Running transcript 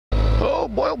Oh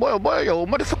boy, oh boy, oh boy, oh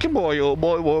motherfucking boy, oh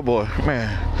boy, boy, boy.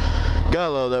 Man, gotta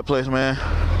love that place, man.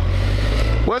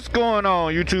 What's going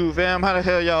on, YouTube fam? How the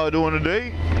hell y'all doing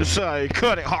today?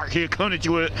 Sycotic Heart here, coming at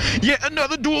you with yet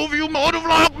another dual view motor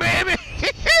vlog, baby.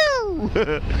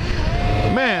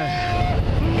 Man,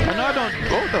 and I don't.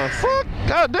 What the fuck?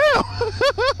 Goddamn.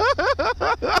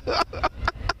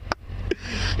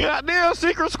 Goddamn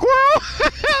secret squirrel.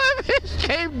 That bitch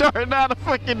came darting out of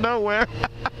fucking nowhere.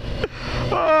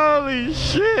 Holy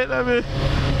shit. I mean,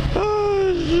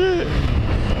 oh shit.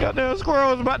 Goddamn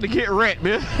squirrel was about to get wrecked,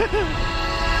 man.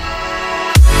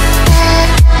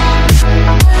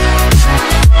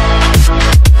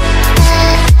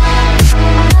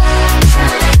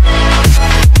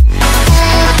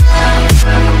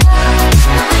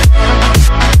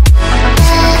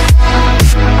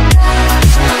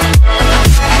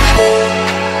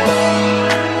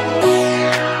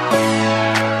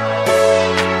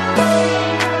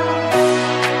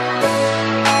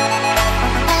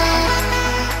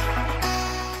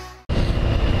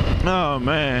 Oh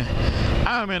man,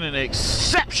 I'm in an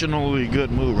exceptionally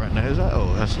good mood right now. Is that?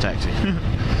 Oh, that's a taxi.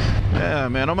 Yeah,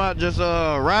 man, I'm out just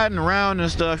riding around and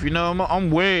stuff. You know,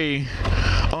 I'm way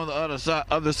on the other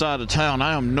side of town.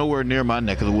 I am nowhere near my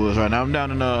neck of the woods right now. I'm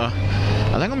down in I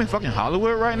think I'm in fucking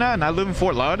Hollywood right now, and I live in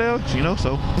Fort Lauderdale. You know,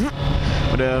 so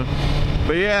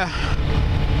but yeah,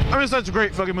 I'm in such a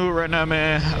great fucking mood right now,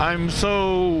 man. I'm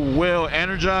so well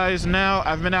energized now.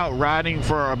 I've been out riding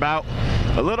for about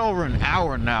a little over an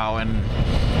hour now, and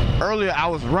earlier I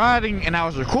was riding and I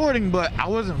was recording, but I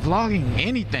wasn't vlogging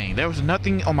anything. There was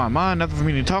nothing on my mind, nothing for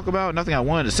me to talk about, nothing I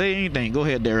wanted to say, anything. Go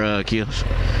ahead there, Kills.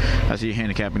 I see your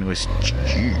handicap anyways.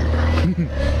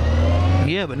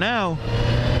 Yeah, but now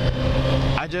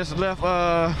I just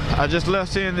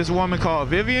left seeing this woman called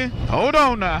Vivian. Hold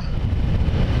on now.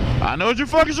 I know what you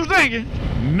fuckers are thinking.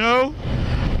 No,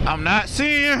 I'm not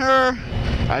seeing her.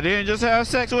 I didn't just have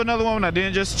sex with another woman. I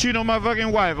didn't just cheat on my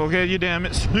fucking wife, okay? You damn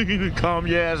it. Calm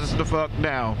your asses the fuck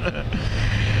down.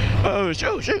 Oh,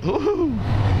 shit.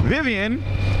 Vivian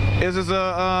is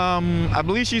I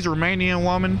believe she's a Romanian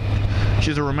woman.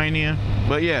 She's a Romanian.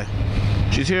 But yeah,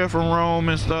 she's here from Rome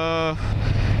and stuff.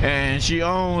 And she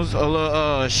owns a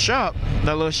little shop.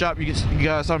 That little shop you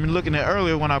guys saw me looking at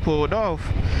earlier when I pulled off.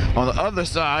 On the other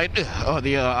side of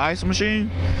the ice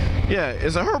machine. Yeah,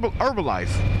 it's a Herbal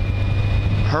Life.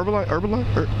 Herbal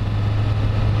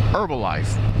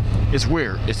Life. It's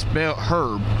weird. It's spelled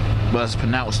herb, but it's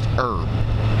pronounced herb.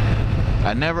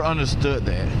 I never understood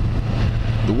that.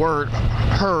 The word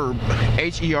herb,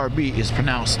 H-E-R-B, is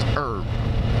pronounced herb.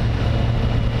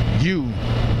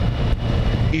 U-E-R-B.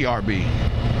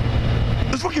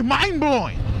 It's fucking mind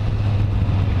blowing.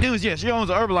 Anyways, yeah, she owns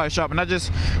a Herbal Life shop, and I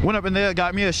just went up in there,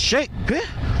 got me a shake.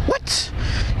 What?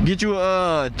 Get you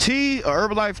a tea, a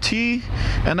Herbal Life tea,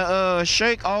 and a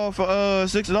shake, all for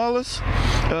 $6.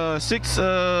 $6.25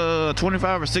 or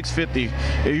 $6.50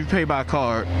 if you pay by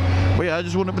card. But yeah, I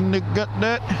just went up and got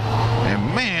that,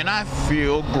 and man, I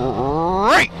feel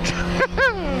great.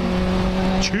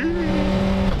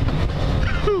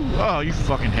 Oh, you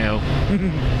fucking hell.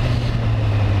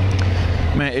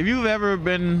 Man, if you've ever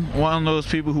been one of those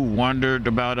people who wondered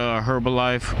about Herbal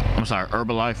Life,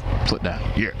 put that,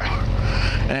 yeah,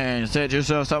 and said to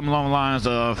yourself something along the lines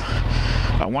of,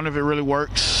 I wonder if it really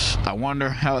works, I wonder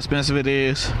how expensive it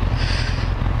is,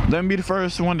 let me be the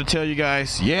first one to tell you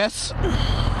guys, yes,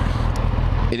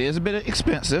 it is a bit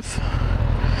expensive.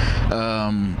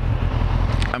 I'm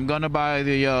gonna buy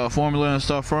the formula and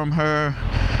stuff from her.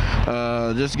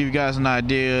 Just to give you guys an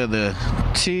idea, the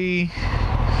tea,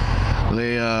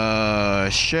 the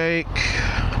shake,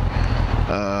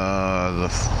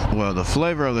 the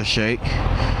flavor of the shake,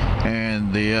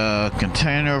 and the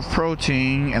container of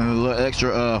protein, and a little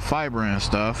extra fiber and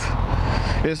stuff.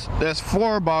 There's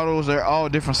 4 bottles. They're all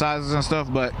different sizes and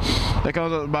stuff, but that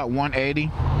comes up about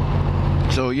 $180.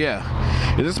 So yeah,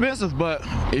 it's expensive, but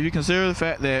if you consider the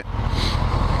fact that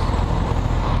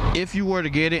if you were to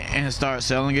get it and start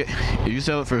selling it, if you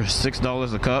sell it for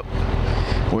 $6 a cup,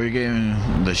 where you're getting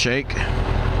the shake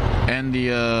and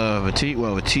the tea,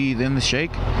 well, the tea then the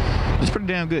shake, it's a pretty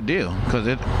damn good deal because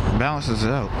it balances it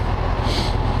out.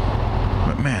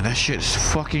 But man, that shit is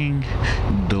fucking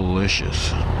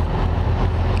delicious.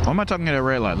 Why am I talking at a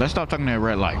red light? Let's stop talking at a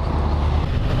red light.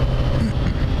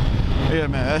 Yeah,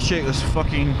 man, that shit is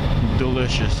fucking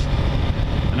delicious.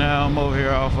 Now I'm over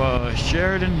here off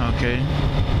Sheridan. Okay.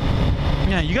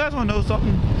 Yeah, you guys want to know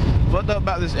something fucked up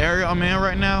about this area I'm in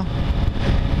right now?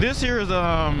 This here is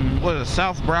what is it,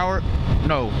 South Broward?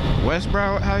 No, West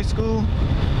Broward High School.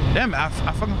 Damn it, I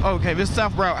fucking, this is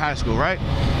South Broward High School, right?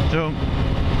 So,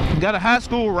 got a high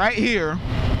school right here,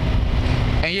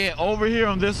 And yet over here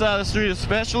on this side of the street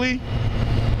especially,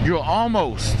 you're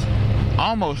almost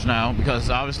now, because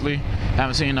obviously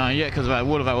haven't seen none yet, because if I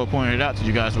would have pointed it out to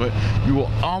you guys, but you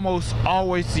will almost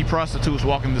always see prostitutes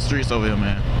walking the streets over here,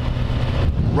 man.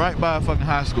 Right by a fucking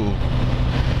high school.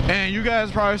 And you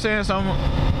guys probably saying something,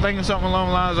 thinking something along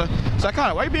the lines of,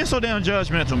 Sycotic, why you being so damn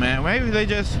judgmental, man? Maybe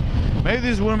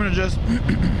these women are just,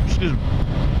 excuse me,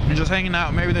 they're just hanging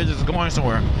out. Maybe they're just going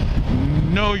somewhere.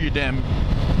 No, you damn.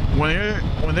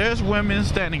 When there's women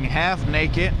standing half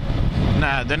naked,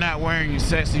 nah, they're not wearing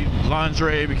sexy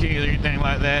lingerie, bikinis, or anything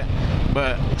like that,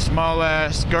 but small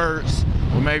ass skirts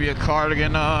with maybe a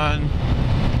cardigan on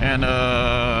and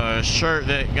a shirt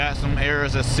that got some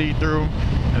areas that see through,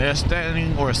 and they're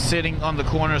standing or sitting on the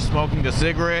corner smoking a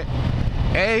cigarette.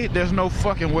 A, there's no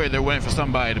fucking way they're waiting for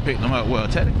somebody to pick them up. Well,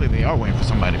 technically they are waiting for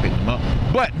somebody to pick them up,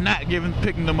 but not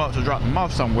picking them up to drop them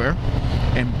off somewhere.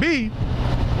 And B,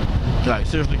 like,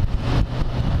 seriously,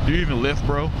 do you even lift,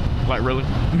 bro? Like, really?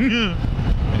 Yeah,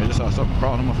 I just saw something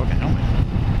crawling on my fucking helmet.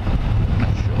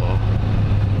 Not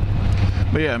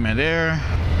sure. But yeah, man, they're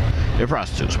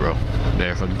prostitutes, bro.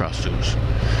 They're fucking prostitutes.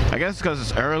 I guess because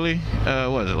it's early.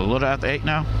 What is it, a little after 8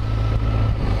 now?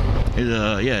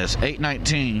 Yeah, it's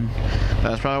 8:19.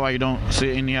 That's probably why you don't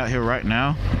see any out here right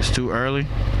now. It's too early.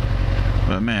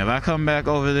 But man, if I come back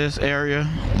over this area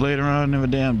later on in the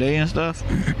damn day and stuff,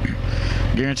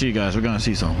 guarantee you guys we're gonna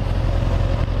see something.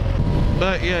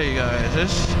 But yeah, you guys,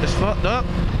 it's fucked up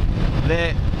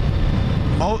that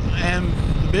and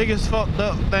the biggest fucked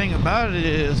up thing about it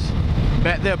is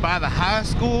back there by the high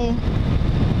school,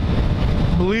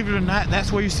 believe it or not,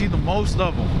 that's where you see the most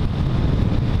of them.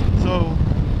 So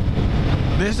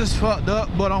this is fucked up,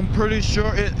 but I'm pretty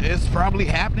sure it's probably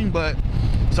happening, but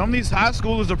some of these high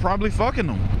schoolers are probably fucking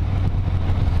them.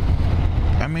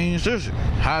 I mean, seriously,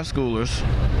 high schoolers.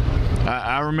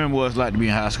 I remember what it's like to be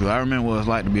in high school. I remember what it's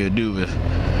like to be a dude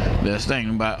that's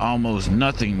thinking about almost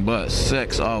nothing but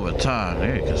sex all the time.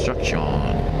 Hey, construction.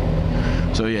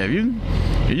 So yeah,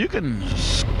 if you can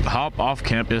hop off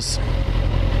campus,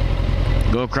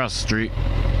 go across the street,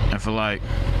 and for like,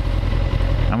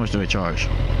 how much do they charge?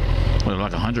 What,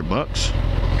 like $100?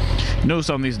 You know,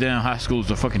 some of these damn high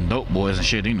schools are fucking dope boys and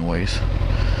shit anyways.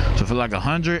 So for like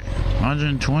 100,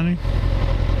 120,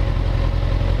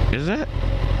 is it?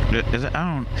 I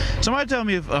don't. Somebody tell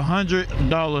me if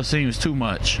 $100 seems too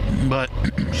much. But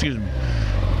excuse me,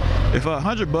 if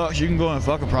 $100 you can go and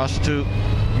fuck a prostitute,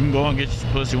 you can go and get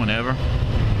your pussy whenever.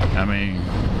 I mean,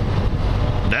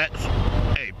 that's,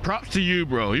 hey, props to you,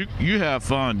 bro. You have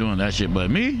fun doing that shit. But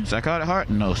me, Sycotic Heart,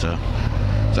 no sir.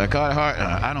 Sycotic Heart,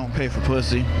 I don't pay for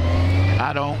pussy.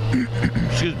 I don't.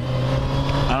 Excuse me.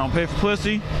 I don't pay for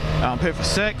pussy. I don't pay for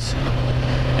sex.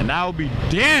 And I will be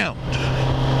damned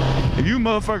if you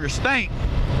motherfuckers think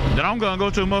that I'm gonna go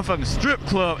to a motherfucking strip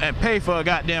club and pay for a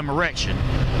goddamn erection.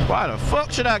 Why the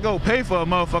fuck should I go pay for a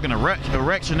motherfucking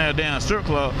erection at a damn strip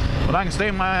club when I can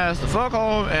stay my ass the fuck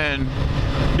home and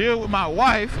deal with my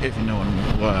wife, if you know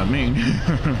what I mean,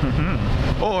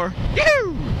 or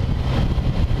you,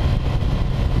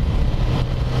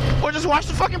 or just watch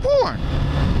the fucking porn?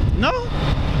 No?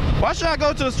 Why should I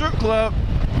go to a strip club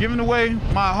giving away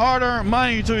my hard-earned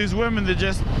money to these women that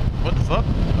just, what the fuck?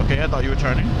 Okay, I thought you were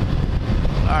turning.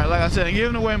 Alright, like I said,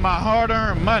 giving away my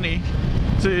hard-earned money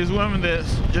to these women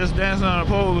that's just dancing on a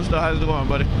pole and stuff. How's it going,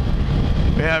 buddy?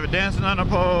 They have it dancing on a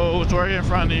pole, twerking in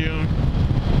front of you,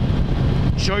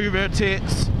 show you their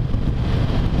tits,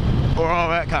 or all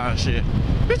that kind of shit.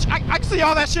 Bitch, I can see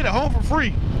all that shit at home for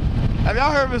free. Have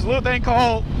y'all heard of this little thing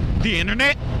called the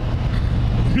internet?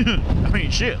 I mean,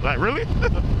 shit, like, really?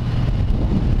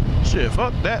 Shit,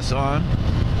 fuck that, son.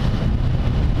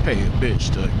 Pay a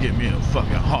bitch to get me a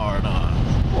fucking hard on.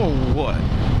 Or what?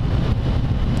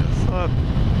 The fuck?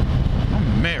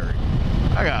 I'm married.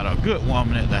 I got a good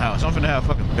woman at the house. I'm finna have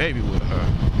a fucking baby with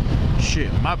her.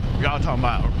 Shit, y'all talking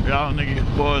about, y'all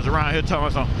niggas boys around here talking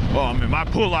about something. Oh, I mean, my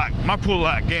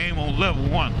pull-out game on level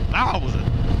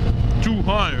 1,000,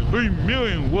 200, 3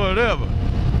 million, whatever.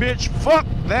 Bitch, fuck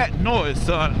that noise,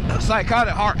 son. Sycotic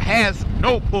Heart has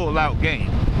no pull-out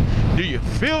game. Do you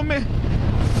feel me?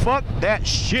 Fuck that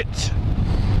shit.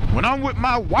 When I'm with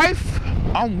my wife,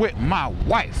 I'm with my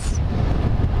wife.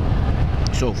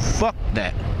 So fuck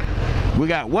that. We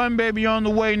got one baby on the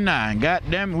way now, and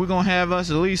goddamn it, we're gonna have us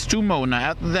at least 2 more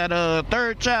now. After that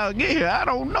third child get here, I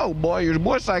don't know, boy. Your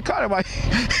boy Sycotic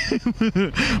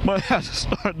might have to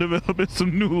start developing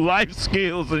some new life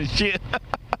skills and shit.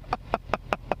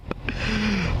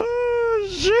 Oh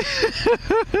shit.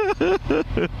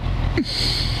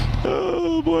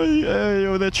 Oh boy, hey,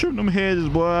 yo, that trim them hedges,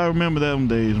 boy. I remember them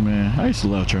days, man. I used to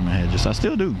love trimming hedges. I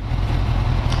still do.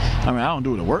 I mean, I don't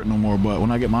do the work no more, but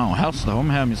when I get my own house though, I'm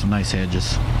gonna have me some nice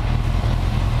hedges.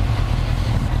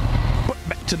 But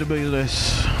back to the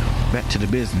business. Back to the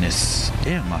business.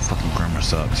 Damn, my fucking grammar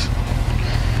sucks.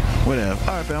 Whatever.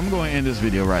 Alright, fam, I'm going to end this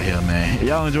video right here, man. If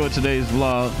y'all enjoyed today's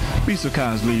vlog, be so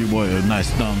kind as leave your boy a nice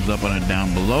thumbs up on it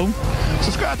down below.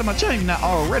 Subscribe to my channel if you're not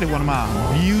already one of my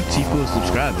beautiful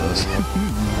subscribers.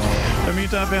 In the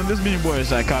meantime, fam, this has been your boy,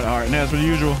 Sycotic Heart, and as per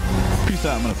usual, peace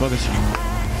out, motherfuckers.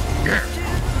 Yeah.